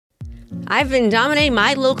I've been dominating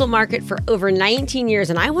my local market for over 19 years,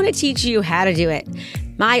 and I want to teach you how to do it.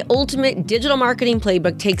 My ultimate digital marketing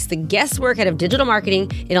playbook takes the guesswork out of digital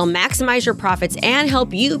marketing. It'll maximize your profits and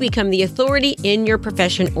help you become the authority in your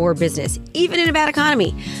profession or business, even in a bad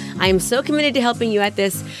economy. I am so committed to helping you at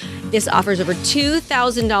this. This offers over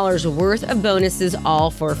 $2,000 worth of bonuses,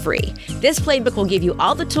 all for free. This playbook will give you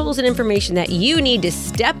all the tools and information that you need to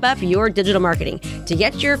step up your digital marketing. To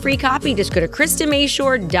get your free copy, just go to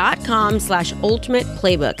KristaMashore.com/ultimate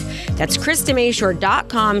playbook. That's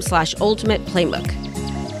KristaMashore.com/ultimate playbook.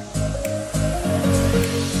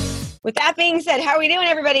 With that being said, how are we doing,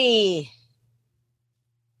 everybody?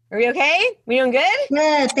 Are we okay? We doing good?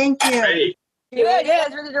 Good, thank you. Ready. Good.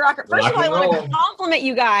 First of all, I want to compliment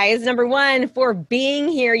you guys, number one, for being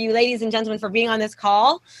here, you ladies and gentlemen, for being on this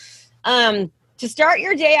call. To start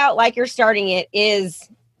your day out like you're starting it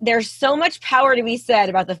there's so much power to be said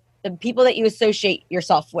about the people that you associate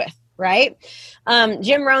yourself with, right?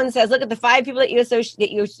 Jim Rohn says, look at the 5 people that you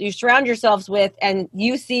surround yourselves with and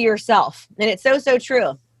you see yourself. And it's so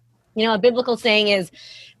true. You know, a biblical saying is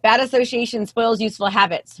bad association spoils useful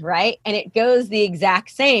habits, right? And it goes the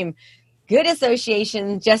exact same. Good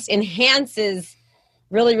association just enhances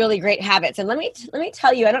really, really great habits. And let me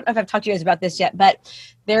tell you, I don't know if I've talked to you guys about this yet, but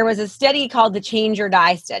there was a study called the Change or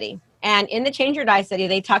Die study. And in the Change or Die study,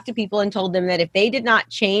 they talked to people and told them that if they did not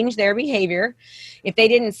change their behavior, if they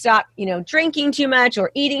didn't stop, drinking too much or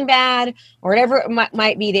eating bad or whatever it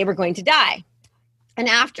might be, they were going to die. And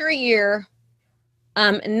after a year,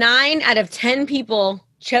 9 out of 10 people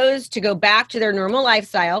chose to go back to their normal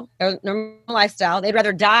lifestyle. They'd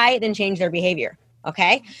rather die than change their behavior.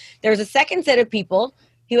 Okay. There's a second set of people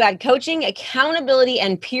who had coaching, accountability,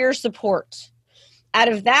 and peer support. Out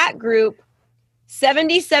of that group,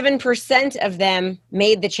 77% of them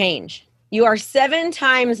made the change. You are 7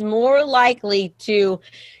 times more likely to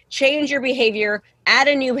change your behavior, add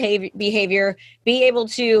a new behavior, be able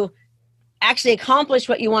to actually accomplish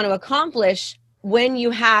what you want to accomplish when you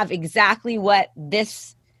have exactly what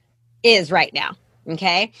this is right now.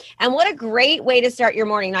 Okay. And what a great way to start your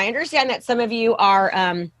morning. Now, I understand that some of you are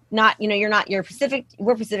we're Pacific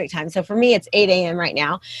time. So for me, it's 8 a.m. right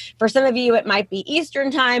now. For some of you, it might be Eastern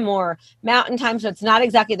time or Mountain time. So it's not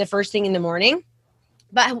exactly the first thing in the morning.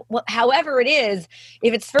 But however it is,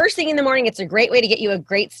 if it's first thing in the morning, it's a great way to get you a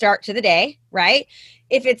great start to the day, right?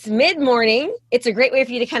 If it's mid-morning, it's a great way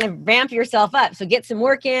for you to kind of ramp yourself up. So get some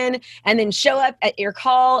work in and then show up at your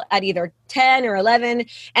call at either 10 or 11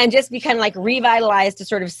 and just be kind of like revitalized to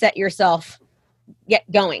sort of set yourself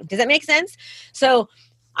going. Does that make sense? So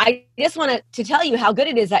I just want to tell you how good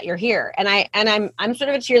it is that you're here. And I'm sort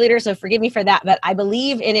of a cheerleader, so forgive me for that, but I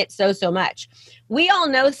believe in it so much. We all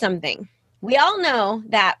know something. We all know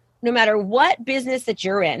that no matter what business that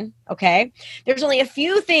you're in, okay, there's only a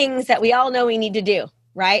few things that we all know we need to do,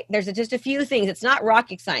 right? There's just a few things. It's not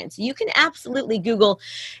rocket science. You can absolutely Google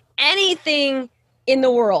anything in the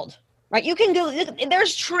world, right? You can Google,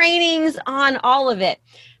 there's trainings on all of it.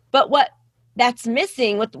 But what that's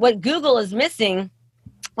missing, what Google is missing,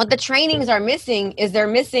 what the trainings are missing is they're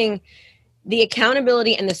missing the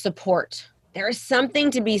accountability and the support. There is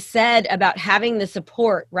something to be said about having the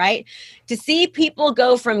support, right? To see people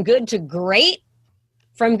go from good to great,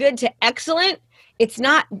 from good to excellent,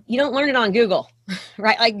 you don't learn it on Google,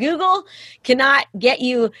 right? Like Google cannot get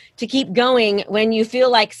you to keep going when you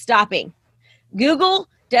feel like stopping. Google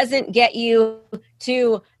doesn't get you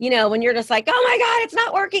to, when you're just like, oh my God, it's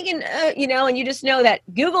not working. And, and you just know that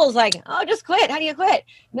Google's like, oh, just quit. How do you quit?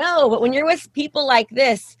 No, but when you're with people like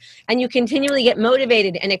this and you continually get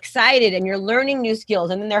motivated and excited and you're learning new skills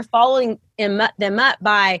and then they're following them up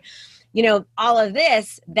by, all of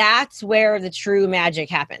this, that's where the true magic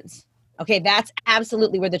happens. Okay, that's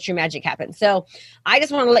absolutely where the true magic happens. So I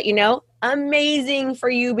just want to let you know, amazing for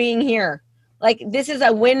you being here. Like, this is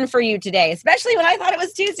a win for you today, especially when I thought it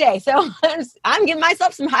was Tuesday. So I'm giving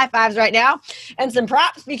myself some high fives right now and some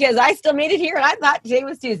props because I still made it here and I thought today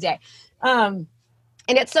was Tuesday. And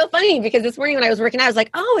it's so funny because this morning when I was working out, I was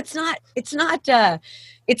like, oh, it's not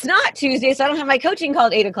Tuesday. So I don't have my coaching call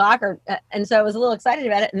at 8:00 and so I was a little excited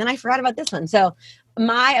about it. And then I forgot about this one. So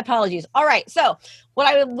my apologies. All right. So what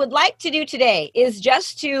I would like to do today is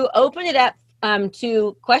just to open it up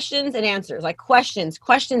to questions and answers, like questions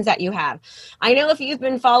that you have. I know if you've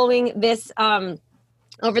been following this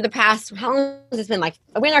over the past, how long has this been? Like,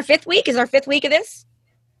 are we in our 5th week? Is our 5th week of this?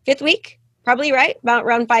 5th week? probably, right? About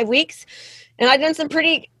around 5 weeks. And I've done some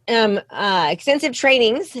pretty extensive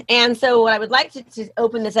trainings. And so what I would like to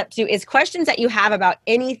open this up to is questions that you have about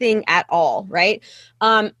anything at all, right?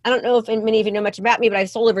 I don't know if many of you know much about me, but I've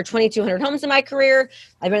sold over 2,200 homes in my career.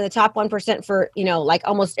 I've been in the top 1% for, like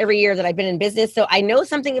almost every year that I've been in business. So I know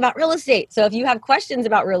something about real estate. So if you have questions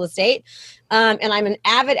about real estate, and I'm an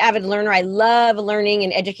avid learner, I love learning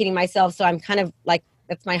and educating myself. So I'm kind of like,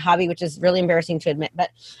 that's my hobby, which is really embarrassing to admit, but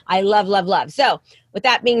I love. So with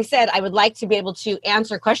that being said, I would like to be able to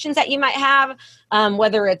answer questions that you might have,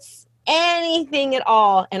 whether it's anything at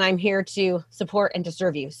all, and I'm here to support and to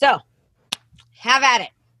serve you. So have at it.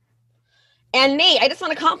 And Nate, I just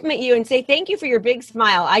want to compliment you and say thank you for your big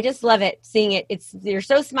smile. I just love it, seeing it. You're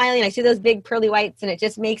so smiling. I see those big pearly whites, and it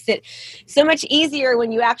just makes it so much easier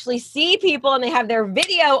when you actually see people and they have their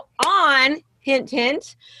video on, hint,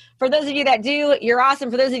 hint. For those of you that do, you're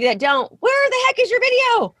awesome. For those of you that don't, where the heck is your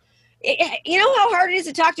video? You know how hard it is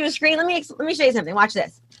to talk to a screen? Let me show you something. Watch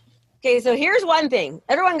this. Okay, so here's one thing.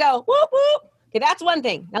 Everyone go, whoop, whoop. Okay, that's one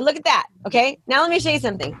thing. Now look at that. Okay, now let me show you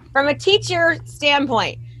something. From a teacher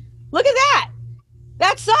standpoint, look at that.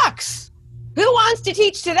 That sucks. Who wants to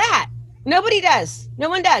teach to that? Nobody does. No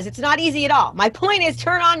one does. It's not easy at all. My point is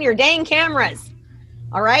turn on your dang cameras.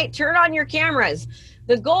 All right, turn on your cameras.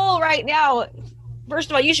 The goal right now, first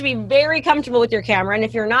of all, you should be very comfortable with your camera. And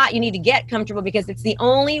if you're not, you need to get comfortable because it's the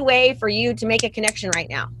only way for you to make a connection right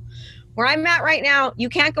now. Where I'm at right now, you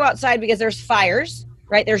can't go outside because there's fires,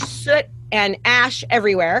 right? There's soot and ash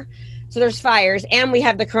everywhere. So there's fires and we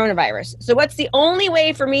have the coronavirus. So what's the only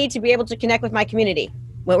way for me to be able to connect with my community?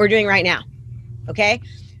 What we're doing right now, okay?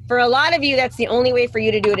 For a lot of you, that's the only way for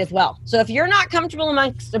you to do it as well. So if you're not comfortable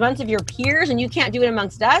amongst a bunch of your peers and you can't do it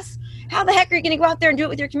amongst us, how the heck are you going to go out there and do it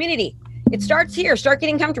with your community? It starts here. Start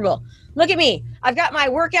getting comfortable. Look at me. I've got my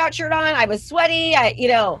workout shirt on. I was sweaty. I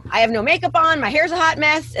have no makeup on. My hair's a hot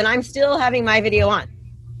mess, and I'm still having my video on.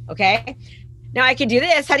 Okay. Now I can do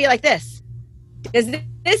this. How do you like this? Does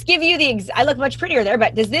this give you I look much prettier there,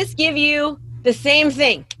 but does this give you the same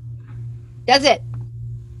thing? Does it?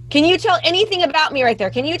 Can you tell anything about me right there?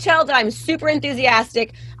 Can you tell that I'm super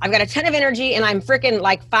enthusiastic? I've got a ton of energy and I'm freaking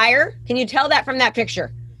like fire. Can you tell that from that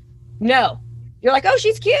picture? No. You're like, oh,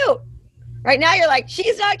 she's cute. Right now, you're like,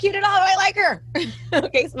 she's not cute at all. I like her.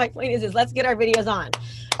 Okay, so my point is let's get our videos on.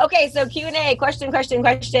 Okay, so Q&A, question.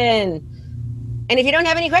 And if you don't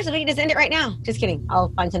have any questions, we can just end it right now. Just kidding.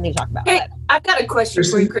 I'll find something to talk about. Hey, I've got a question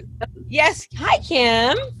for you, Chris. Yes. Hi,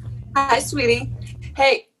 Kim. Hi, sweetie.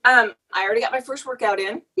 Hey, I already got my first workout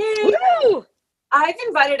in. Yay. Woo! I've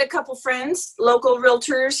invited a couple friends, local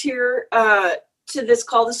realtors here to this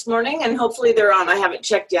call this morning, and hopefully they're on. I haven't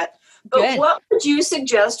checked yet. But Good. What would you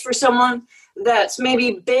suggest for someone that's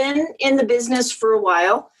maybe been in the business for a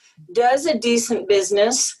while, does a decent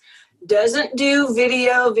business, doesn't do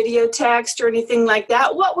video text or anything like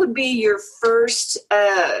that? What would be your first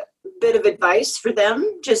bit of advice for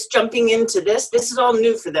them just jumping into this? This is all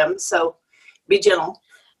new for them, so be gentle.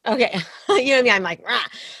 Okay. You know me, I'm like, rah.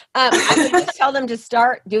 I would just tell them to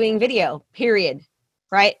start doing video, period.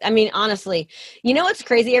 Right? I mean, honestly, you know what's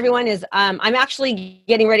crazy, everyone, is I'm actually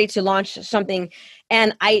getting ready to launch something,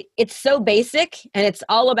 and it's so basic, and it's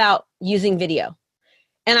all about using video.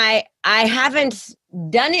 And I haven't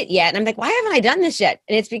done it yet. And I'm like, why haven't I done this yet?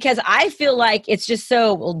 And it's because I feel like it's just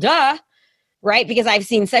so, well, duh, right? Because I've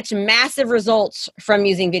seen such massive results from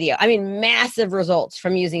using video. I mean, massive results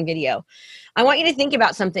from using video. I want you to think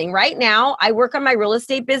about something. Right now, I work on my real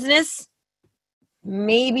estate business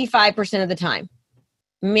maybe 5% of the time.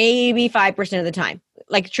 Maybe 5% of the time,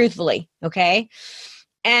 like truthfully, okay?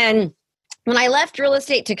 And when I left real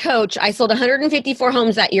estate to coach, I sold 154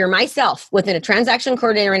 homes that year myself within a transaction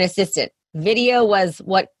coordinator and assistant. Video was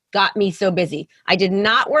what got me so busy. I did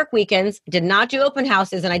not work weekends, did not do open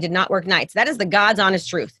houses, and I did not work nights. That is the God's honest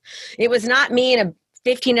truth. It was not me and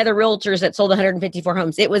 15 other realtors that sold 154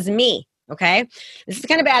 homes. It was me. Okay. This is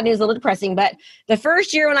kind of bad news, a little depressing, but the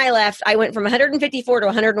first year when I left, I went from 154 to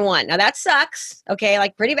 101. Now that sucks. Okay.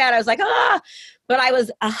 Like pretty bad. I was like, but I was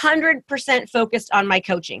 100% focused on my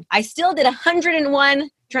coaching. I still did 101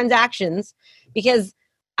 transactions because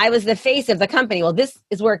I was the face of the company. Well, this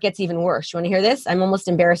is where it gets even worse. You want to hear this? I'm almost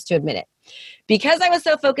embarrassed to admit it. Because I was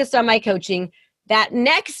so focused on my coaching, that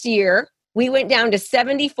next year we went down to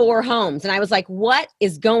 74 homes. And I was like, what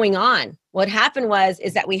is going on? What happened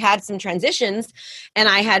is that we had some transitions and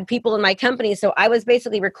I had people in my company. So I was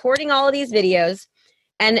basically recording all of these videos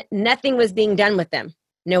and nothing was being done with them.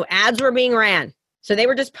 No ads were being ran. So they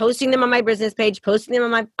were just posting them on my business page, posting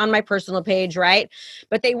them on my personal page, right?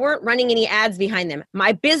 But they weren't running any ads behind them.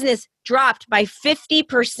 My business dropped by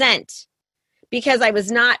 50%. because I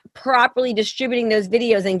was not properly distributing those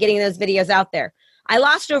videos and getting those videos out there. I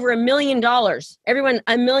lost over $1 million. Everyone,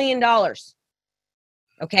 $1 million.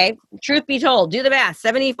 Okay. Truth be told, do the math.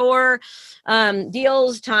 74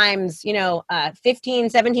 deals times, 15,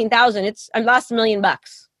 17,000. I lost $1 million.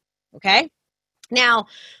 Okay. Now,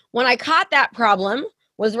 when I caught that problem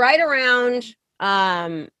was right around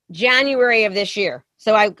January of this year.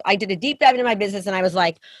 So I did a deep dive into my business and I was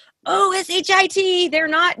like, oh, SHIT, they're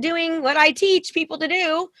not doing what I teach people to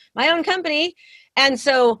do, my own company. And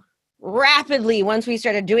so rapidly, once we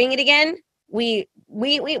started doing it again, we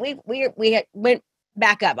went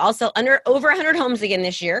back up. Also over 100 homes again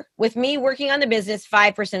this year with me working on the business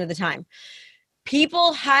 5% of the time.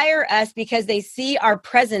 People hire us because they see our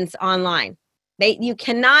presence online. You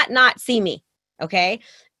cannot not see me. Okay.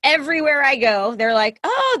 Everywhere I go, they're like,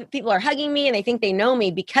 oh, people are hugging me and they think they know me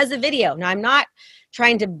because of video. Now, I'm not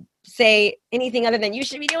trying to say anything other than you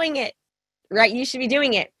should be doing it, right? You should be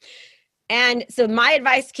doing it. And so my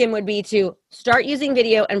advice, Kim, would be to start using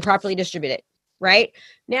video and properly distribute it, right?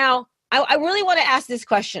 Now, I really want to ask this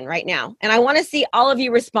question right now, and I want to see all of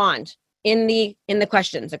you respond in the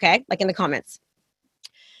questions, okay? Like in the comments.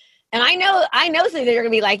 And I know something that you're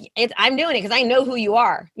going to be like, I'm doing it because I know who you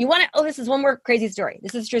are. This is one more crazy story.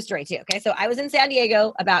 This is a true story too, okay? So I was in San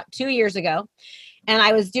Diego about 2 years ago, and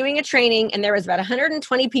I was doing a training, and there was about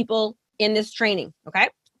 120 people in this training, okay?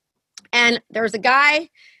 And there was a guy,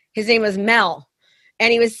 his name was Mel,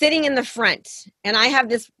 and he was sitting in the front. And I have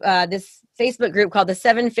this Facebook group called the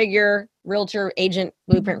 7-Figure Realtor Agent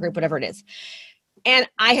Blueprint Group, whatever it is. And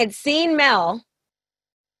I had seen Mel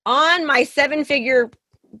on my 7-Figure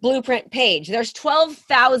Blueprint page. There's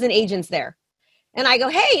 12,000 agents there. And I go,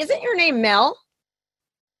 hey, isn't your name Mel?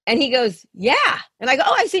 And he goes, yeah. And I go,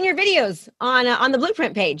 oh, I've seen your videos on the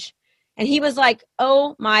Blueprint page. And he was like,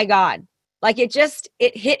 oh my God. Like it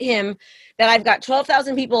hit him that I've got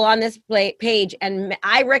 12,000 people on this page. And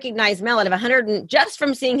I recognize Mel out of 100 just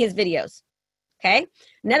from seeing his videos. Okay.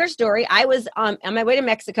 Another story. I was on my way to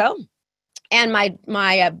Mexico. And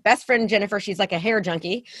my best friend, Jennifer, she's like a hair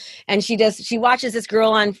junkie. And she watches this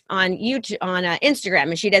girl on YouTube, on Instagram,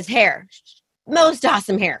 and she does hair. Most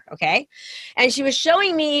awesome hair. Okay. And she was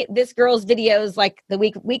showing me this girl's videos like the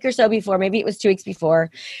week or so before, maybe it was 2 weeks before.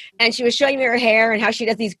 And she was showing me her hair and how she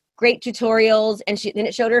does these great tutorials. And then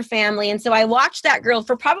it showed her family. And so I watched that girl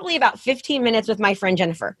for probably about 15 minutes with my friend,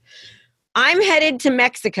 Jennifer. I'm headed to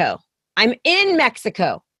Mexico. I'm in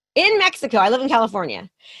Mexico. I live in California.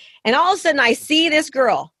 And all of a sudden I see this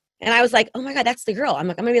girl and I was like, oh my God, that's the girl. I'm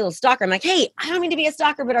like, I'm gonna be a little stalker. I'm like, hey, I don't mean to be a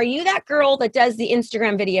stalker, but are you that girl that does the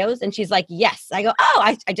Instagram videos? And she's like, yes. I go,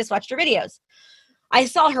 oh, I just watched her videos. I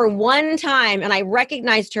saw her one time and I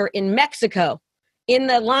recognized her in Mexico in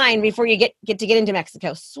the line before you get into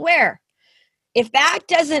Mexico. Swear. If that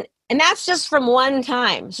doesn't, and that's just from one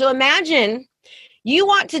time. So imagine you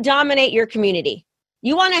want to dominate your community.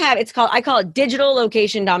 You want to have, I call it digital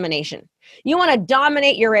location domination. You want to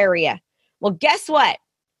dominate your area. Well, guess what?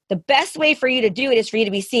 The best way for you to do it is for you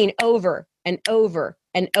to be seen over and over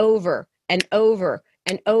and over and over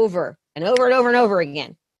and over and over and over and over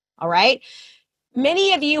again. All right.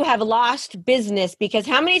 Many of you have lost business because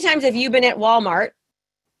how many times have you been at Walmart?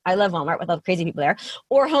 I love Walmart with all the crazy people there,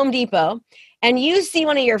 or Home Depot, and you see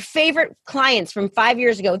one of your favorite clients from 5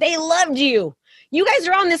 years ago. They loved you. You guys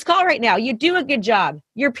are on this call right now. You do a good job.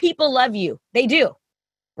 Your people love you. They do.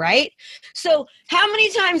 Right? So how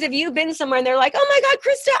many times have you been somewhere and they're like, oh my God,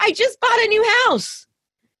 Krista, I just bought a new house.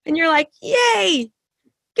 And you're like, yay,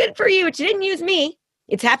 good for you. But you didn't use me.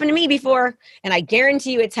 It's happened to me before. And I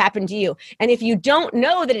guarantee you it's happened to you. And if you don't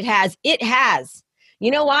know that it has.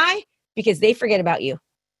 You know why? Because they forget about you.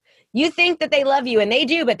 You think that they love you and they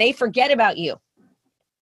do, but they forget about you.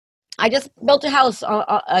 I just built a house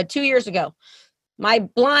 2 years ago. My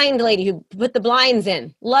blind lady who put the blinds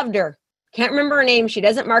in, loved her. Can't remember her name. She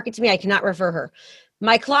doesn't market to me. I cannot refer her.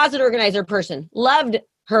 My closet organizer person, loved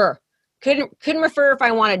her. Couldn't refer her if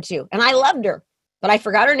I wanted to. And I loved her, but I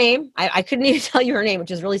forgot her name. I couldn't even tell you her name,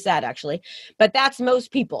 which is really sad actually. But that's most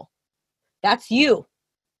people. That's you.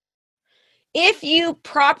 If you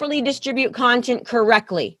properly distribute content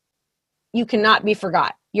correctly, you cannot be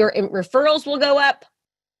forgot. Your referrals will go up,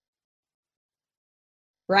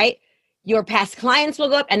 right? Your past clients will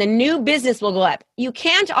go up and the new business will go up. You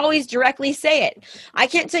can't always directly say it. I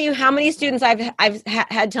can't tell you how many students I've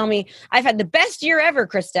had tell me, I've had the best year ever,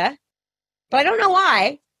 Krista, but I don't know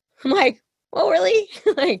why. I'm like, well, really?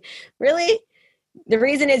 Like, really? The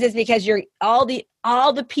reason is because all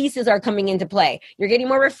the pieces are coming into play. You're getting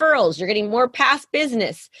more referrals. You're getting more past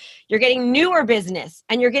business. You're getting newer business,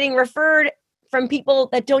 and you're getting referred from people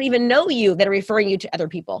that don't even know you that are referring you to other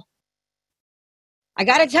people. I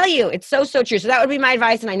got to tell you, it's so, so true. So that would be my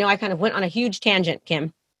advice. And I know I kind of went on a huge tangent,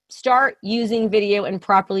 Kim. Start using video and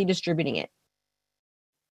properly distributing it.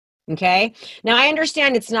 Okay. Now I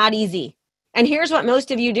understand it's not easy. And here's what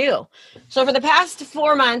most of you do. So for the past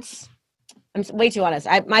 4 months, I'm way too honest.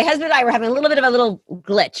 My husband and I were having a little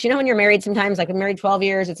glitch. You know, when you're married sometimes, like I'm married 12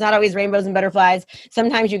 years, it's not always rainbows and butterflies.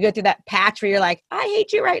 Sometimes you go through that patch where you're like, I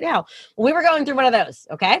hate you right now. Well, we were going through one of those.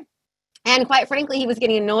 Okay. And quite frankly, he was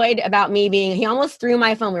getting annoyed about me he almost threw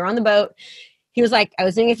my phone. We were on the boat. He was like, I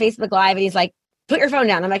was doing a Facebook Live and he's like, put your phone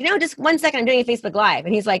down. I'm like, no, just 1 second. I'm doing a Facebook Live.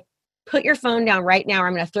 And he's like, put your phone down right now. Or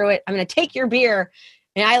I'm going to throw it. I'm going to take your beer.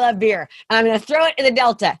 And I love beer. And I'm going to throw it in the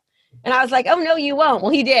Delta. And I was like, oh, no, you won't.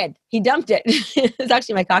 Well, he did. He dumped it. It was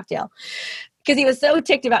actually my cocktail because he was so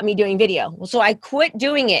ticked about me doing video. Well, so I quit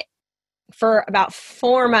doing it for about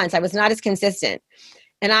 4 months. I was not as consistent.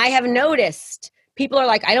 And I have noticed people are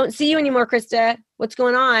like, I don't see you anymore, Krista. What's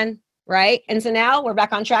going on? Right. And so now we're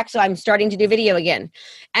back on track. So I'm starting to do video again.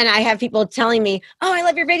 And I have people telling me, oh, I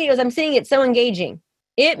love your videos. I'm seeing it so engaging.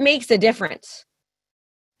 It makes a difference.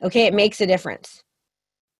 Okay. It makes a difference.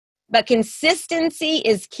 But consistency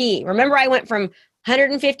is key. Remember, I went from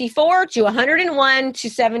 154 to 101 to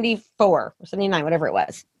 74 or 79, whatever it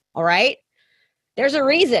was. All right. There's a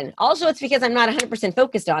reason. Also, it's because I'm not 100%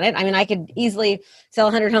 focused on it. I mean, I could easily sell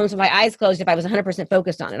 100 homes with my eyes closed if I was 100%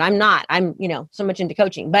 focused on it. I'm not. I'm, so much into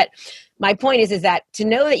coaching. But my point is that to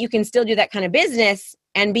know that you can still do that kind of business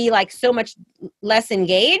and be like so much less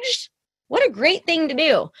engaged, what a great thing to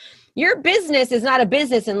do. Your business is not a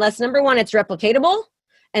business unless, number one, it's replicatable.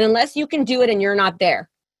 And unless you can do it and you're not there,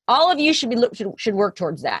 all of you should work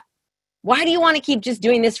towards that. Why do you want to keep just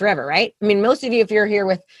doing this forever, right? I mean, most of you, if you're here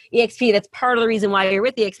with EXP, that's part of the reason why you're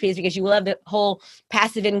with EXP is because you love the whole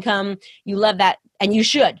passive income. You love that, and you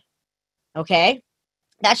should, okay?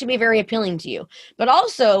 That should be very appealing to you. But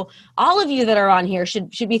also, all of you that are on here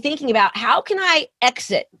should be thinking about how can I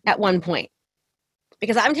exit at one point?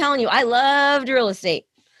 Because I'm telling you, I loved real estate.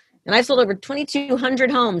 And I've sold over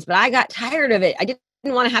 2,200 homes, but I got tired of it. I didn't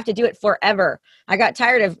want to have to do it forever. I got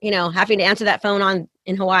tired of, having to answer that phone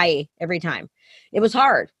in Hawaii every time. It was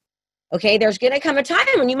hard. Okay. There's going to come a time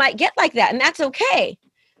when you might get like that, and that's okay.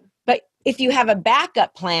 But if you have a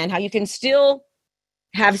backup plan, how you can still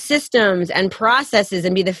have systems and processes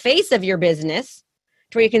and be the face of your business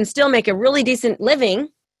to where you can still make a really decent living,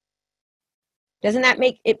 doesn't that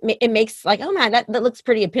make it makes like, oh man, that looks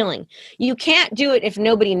pretty appealing. You can't do it if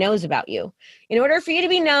nobody knows about you. In order for you to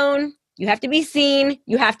be known, you have to be seen.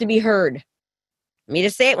 You have to be heard. Let me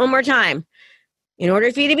just say it one more time. In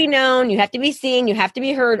order for you to be known, you have to be seen. You have to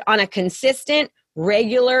be heard on a consistent,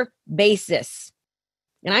 regular basis.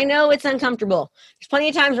 And I know it's uncomfortable. There's plenty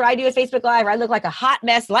of times where I do a Facebook Live where I look like a hot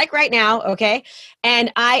mess, like right now, okay?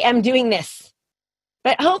 And I am doing this.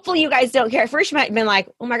 But hopefully you guys don't care. At first you might have been like,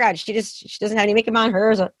 oh my God, she doesn't have any makeup on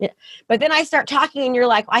hers. But then I start talking and you're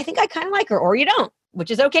like, I think I kind of like her, or you don't. Which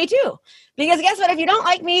is okay too. Because guess what? If you don't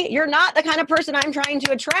like me, you're not the kind of person I'm trying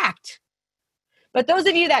to attract. But those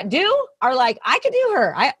of you that do are like, I could do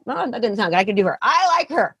her. That didn't sound good. I could do her. I like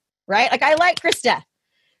her, right? Like I like Krista.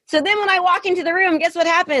 So then when I walk into the room, guess what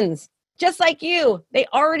happens? Just like you, they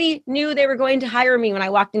already knew they were going to hire me when I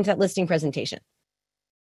walked into that listing presentation.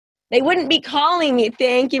 They wouldn't be calling me.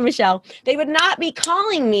 Thank you, Michelle. They would not be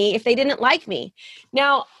calling me if they didn't like me.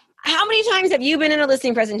 Now, how many times have you been in a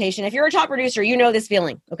listing presentation? If you're a top producer, you know this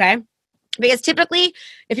feeling, okay? Because typically,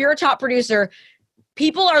 if you're a top producer,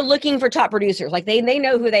 people are looking for top producers. Like they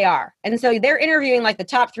know who they are. And so they're interviewing like the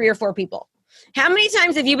top 3 or 4 people. How many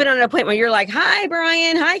times have you been on an appointment where you're like, hi,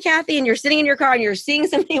 Brian, hi, Kathy, and you're sitting in your car and you're seeing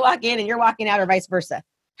somebody walk in and you're walking out or vice versa?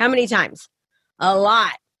 How many times? A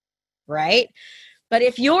lot, right? But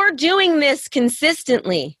if you're doing this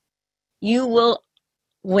consistently, you will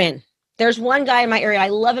win. There's one guy in my area. I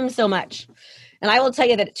love him so much. And I will tell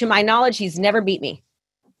you that to my knowledge, he's never beat me.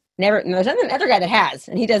 Never. And there's another guy that has,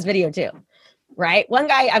 and he does video too. Right? One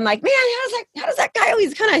guy, I'm like, man, how does that guy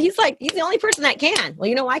always he's the only person that can. Well,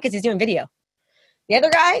 you know why? Because he's doing video. The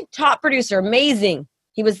other guy, top producer, amazing.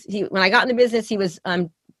 When I got in the business, he was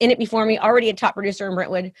in it before me, already a top producer in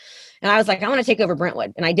Brentwood. And I was like, I want to take over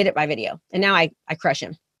Brentwood. And I did it by video. And now I crush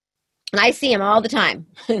him. And I see him all the time.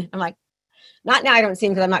 I'm like, not now I don't see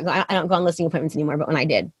him because I don't go on listing appointments anymore, but when I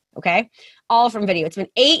did, okay? All from video. It's been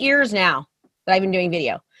 8 years now that I've been doing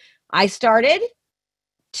video. I started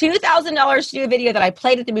 $2,000 to do a video that I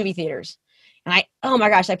played at the movie theaters. And oh my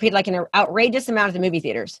gosh, I paid like an outrageous amount at the movie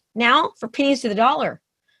theaters. Now, for pennies to the dollar,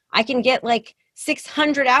 I can get like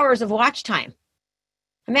 600 hours of watch time.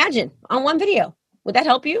 Imagine, on one video. Would that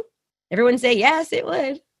help you? Everyone say, yes, it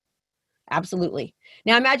would. Absolutely.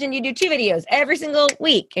 Now imagine you do 2 videos every single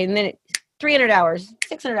week, and then 300 hours,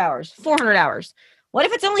 600 hours, 400 hours? What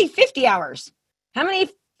if it's only 50 hours? How many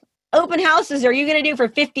open houses are you going to do for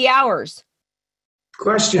 50 hours?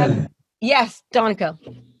 Question. Yes, Donko.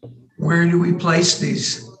 Where do we place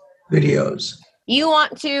these videos? You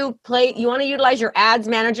want to utilize your ads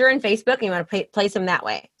manager in Facebook, and you want to place them that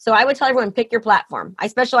way. So I would tell everyone, pick your platform. I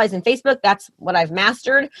specialize in Facebook. That's what I've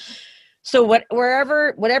mastered. So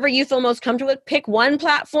whatever you feel most comfortable with, pick one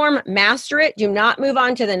platform, master it. Do not move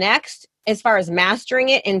on to the next as far as mastering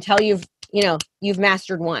it until you've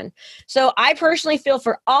mastered one. So I personally feel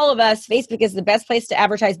for all of us, Facebook is the best place to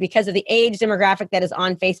advertise because of the age demographic that is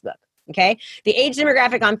on Facebook. Okay. The age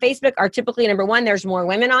demographic on Facebook are typically, number one, there's more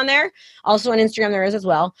women on there. Also on Instagram there is as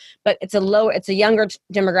well, but it's a younger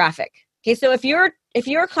demographic. Okay. So if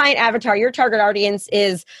your client avatar, your target audience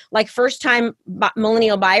is like first time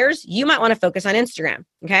millennial buyers, you might want to focus on Instagram.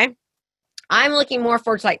 Okay. I'm looking more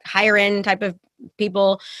for like higher end type of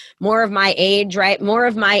people, more of my age, right? More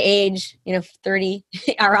of my age, 30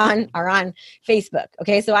 are on Facebook.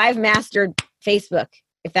 Okay. So I've mastered Facebook,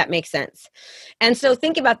 if that makes sense. And so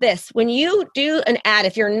think about this. When you do an ad,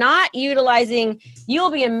 if you're not utilizing,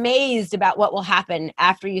 you'll be amazed about what will happen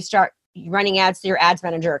after you start running ads to your ads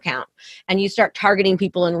manager account and you start targeting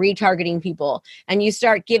people and retargeting people and you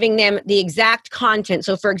start giving them the exact content.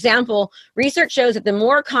 So for example, research shows that the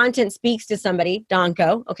more content speaks to somebody,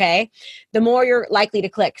 Donko, okay, the more you're likely to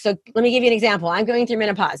click. So let me give you an example. I'm going through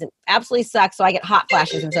menopause and absolutely sucks. So I get hot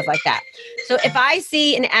flashes and stuff like that. So if I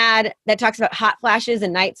see an ad that talks about hot flashes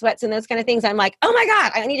and night sweats and those kind of things, I'm like, oh my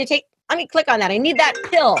God, let me click on that. I need that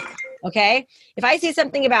pill. Okay. If I see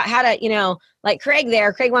something about how to, like Craig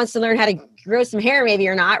wants to learn how to grow some hair maybe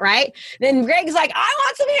or not, right? Then Greg's like, I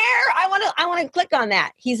want some hair. I want to click on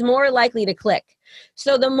that. He's more likely to click.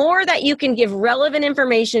 So the more that you can give relevant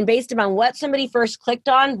information based upon what somebody first clicked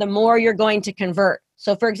on, the more you're going to convert.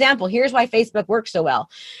 So for example, here's why Facebook works so well.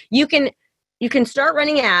 You can start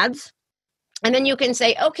running ads. And then you can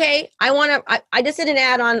say, okay, I just did an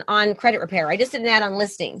ad on credit repair. I just did an ad on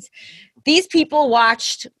listings. These people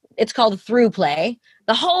watched, it's called ThroughPlay,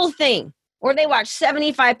 the whole thing, or they watched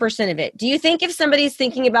 75% of it. Do you think if somebody's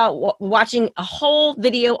thinking about watching a whole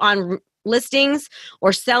video on listings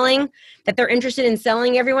or selling, that they're interested in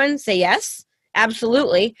selling everyone? Say yes,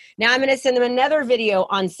 absolutely. Now I'm going to send them another video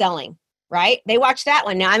on selling, right? They watched that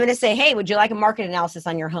one. Now I'm going to say, hey, would you like a market analysis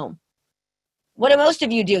on your home? What do most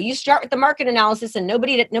of you do? You start with the market analysis and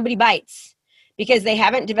nobody bites because they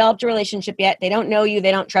haven't developed a relationship yet. They don't know you.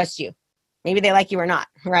 They don't trust you. Maybe they like you or not,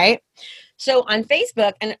 right? So on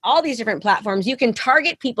Facebook and all these different platforms, you can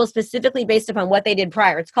target people specifically based upon what they did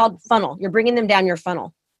prior. It's called funnel. You're bringing them down your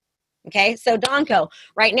funnel. Okay, so Donko,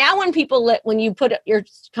 right now when you put your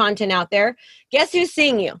content out there, guess who's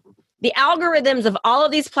seeing you? The algorithms of all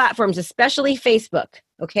of these platforms, especially Facebook,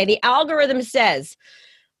 okay, the algorithm says,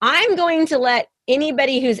 I'm going to let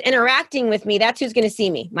anybody who's interacting with me, that's who's going to see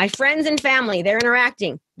me. My friends and family, they're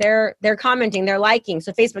interacting, they're commenting, they're liking.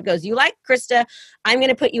 So Facebook goes, you like Krista, I'm going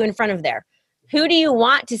to put you in front of there. Who do you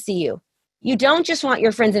want to see you? You don't just want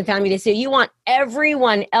your friends and family to see you. You want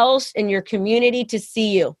everyone else in your community to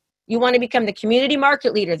see you. You want to become the community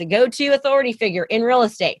market leader, the go-to authority figure in real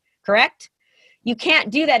estate, correct? You can't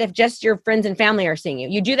do that if just your friends and family are seeing you.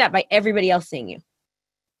 You do that by everybody else seeing you.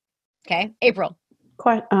 Okay, April.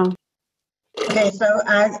 Okay, so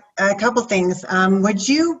a couple things. Would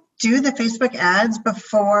you do the Facebook ads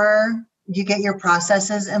before you get your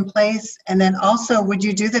processes in place? And then also, would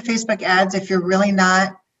you do the Facebook ads if you're really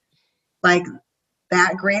not like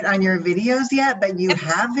that great on your videos yet, but you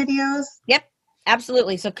have videos? Yep,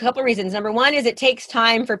 absolutely. So a couple reasons. Number one is it takes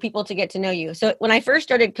time for people to get to know you. So when I first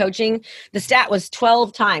started coaching, the stat was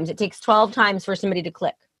 12 times. It takes 12 times for somebody to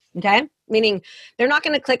click. Okay. Meaning they're not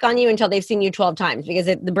going to click on you until they've seen you 12 times because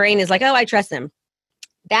the brain is like, oh, I trust them.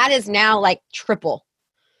 That is now like triple.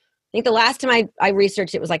 I think the last time I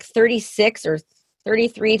researched it was like 36 or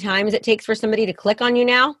 33 times it takes for somebody to click on you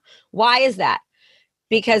now. Why is that?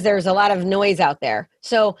 Because there's a lot of noise out there.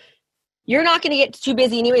 So you're not going to get too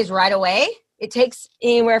busy anyways right away. It takes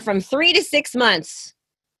anywhere from 3 to 6 months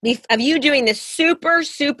of you doing this super,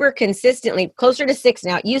 super consistently, closer to 6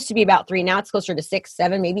 now. It used to be about 3. Now it's closer to 6,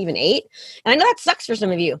 7, maybe even 8. And I know that sucks for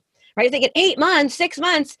some of you, right? You're thinking 8 months, 6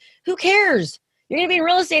 months, who cares? You're going to be in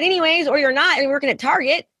real estate anyways, or you're not, and you're working at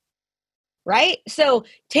Target, right? So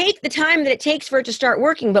take the time that it takes for it to start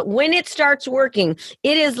working. But when it starts working,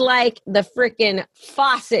 it is like the freaking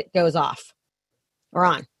faucet goes off or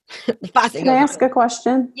on. The faucet Can I ask a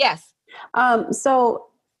question? Yes.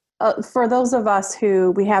 For those of us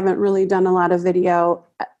who we haven't really done a lot of video,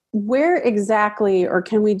 where exactly, or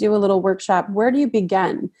can we do a little workshop? Where do you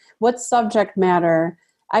begin? What subject matter?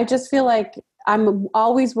 I just feel like I'm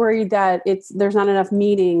always worried that there's not enough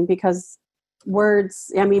meaning because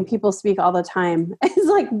words, I mean, people speak all the time. It's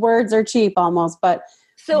like words are cheap almost, but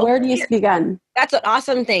so where do you begin? That's an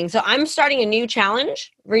awesome thing. So I'm starting a new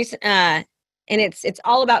challenge and it's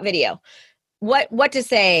all about video. What to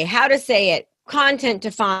say, how to say it, content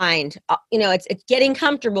to find, it's getting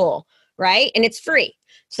comfortable, right? And it's free.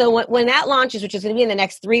 So when that launches, which is going to be in the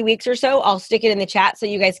next 3 weeks or so, I'll stick it in the chat so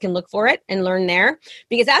you guys can look for it and learn there,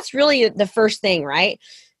 because that's really the first thing, right?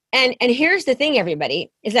 And here's the thing, everybody,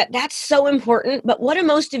 is that's so important. But what do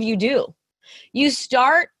most of you do? You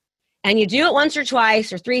start and you do it once or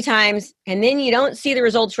twice or 3 times, and then you don't see the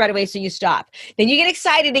results right away, so you stop. Then you get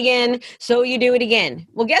excited again, so you do it again.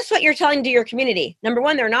 Well, guess what you're telling to your community? Number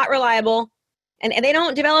one, they're not reliable, and they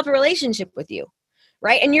don't develop a relationship with you.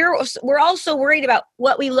 Right? And we're also worried about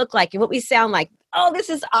what we look like and what we sound like. Oh, this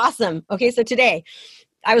is awesome. Okay, so today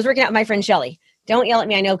I was working out with my friend Shelly. Don't yell at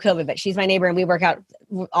me, I know COVID, but she's my neighbor and we work out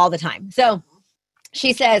all the time. So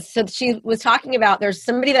she was talking about, there's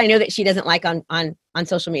somebody that I know that she doesn't like on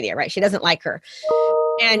social media, right? She doesn't like her.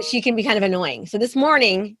 And she can be kind of annoying. So this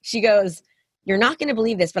morning she goes, "You're not going to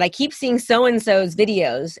believe this, but I keep seeing so-and-so's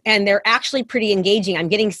videos and they're actually pretty engaging. I'm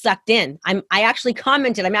getting sucked in. I actually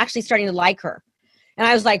commented, I'm actually starting to like her." And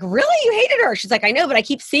I was like, "Really? You hated her?" She's like, "I know, but I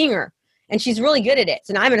keep seeing her. And she's really good at it."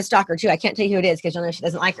 So now I'm going to stalk her too. I can't tell you who it is because you'll know she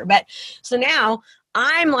doesn't like her. But so now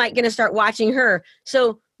I'm like going to start watching her.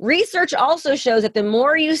 So research also shows that the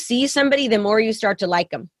more you see somebody, the more you start to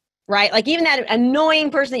like them, right? Like even that annoying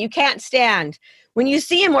person that you can't stand, when you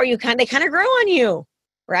see them more, they kind of grow on you,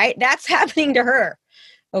 right? That's happening to her.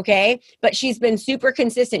 Okay. But she's been super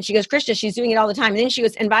consistent. She goes, "Krista, she's doing it all the time." And then she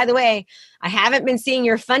goes, "And by the way, I haven't been seeing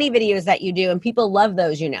your funny videos that you do. And people love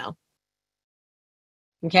those,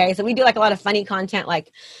 Okay. So we do like a lot of funny content,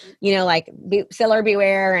 like, like Seller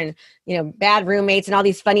Beware and, Bad Roommates and all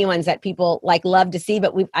these funny ones that people like love to see.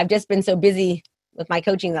 But I've just been so busy with my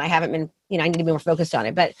coaching that I haven't been, I need to be more focused on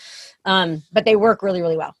it, but they work really,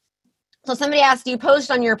 really well. So somebody asked, do you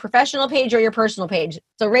post on your professional page or your personal page?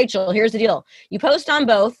 So Rachel, here's the deal. You post on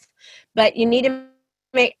both, but you need to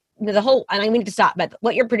make and I need to stop, but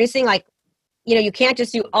what you're producing, like, you can't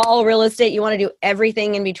just do all real estate. You want to do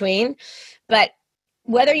everything in between. But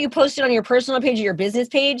whether you post it on your personal page or your business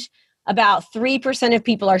page, about 3% of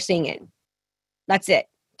people are seeing it. That's it.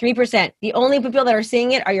 3%. The only people that are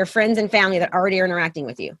seeing it are your friends and family that already are interacting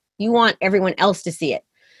with you. You want everyone else to see it.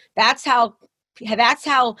 That's how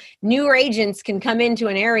newer agents can come into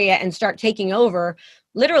an area and start taking over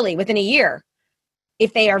literally within a year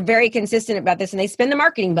if they are very consistent about this and they spend the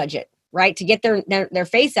marketing budget, right, to get their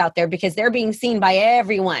face out there, because they're being seen by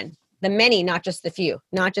everyone, the many, not just the few,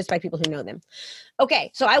 not just by people who know them. Okay,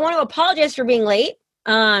 so I want to apologize for being late.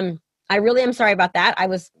 I really am sorry about that.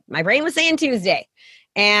 My brain was saying Tuesday.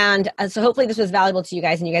 And so hopefully this was valuable to you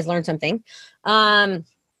guys and you guys learned something. How's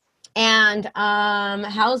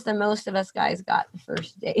the most of us guys got the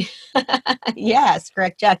first date? Yes,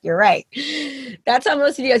 correct, Chuck. You're right. That's how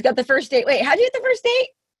most of you guys got the first date. Wait, how'd you get the first date?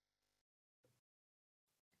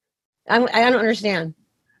 I don't understand.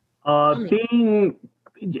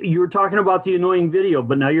 You were talking about the annoying video,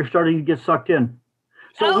 but now you're starting to get sucked in.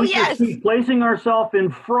 So yes. Just keep placing ourselves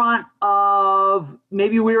in front of,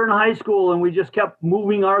 maybe we were in high school and we just kept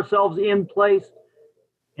moving ourselves in place,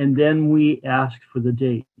 and then we asked for the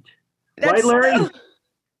date. Right, Larry?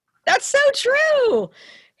 That's so true.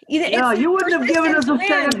 Yeah, you wouldn't have given us a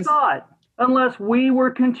second thought unless we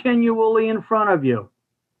were continually in front of you.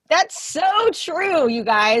 That's so true, you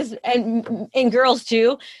guys, and girls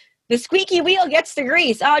too. The squeaky wheel gets the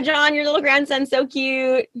grease. Oh, John, your little grandson's so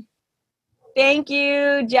cute. Thank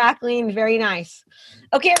you, Jacqueline. Very nice.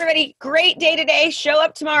 Okay, everybody, great day today. Show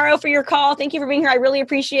up tomorrow for your call. Thank you for being here. I really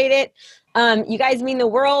appreciate it. You guys mean the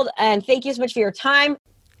world, and thank you so much for your time.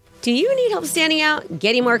 Do you need help standing out,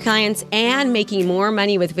 getting more clients, and making more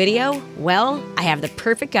money with video? Well, I have the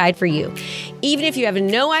perfect guide for you. Even if you have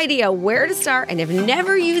no idea where to start and have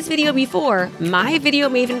never used video before, my Video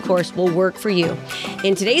Maven course will work for you.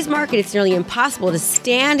 In today's market, it's nearly impossible to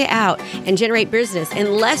stand out and generate business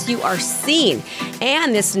unless you are seen.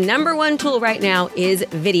 And this #1 tool right now is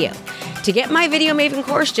video. To get my Video Maven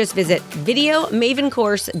course, just visit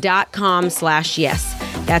videomavencourse.com/yes.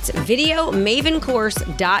 That's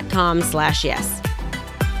videomavencourse.com/yes.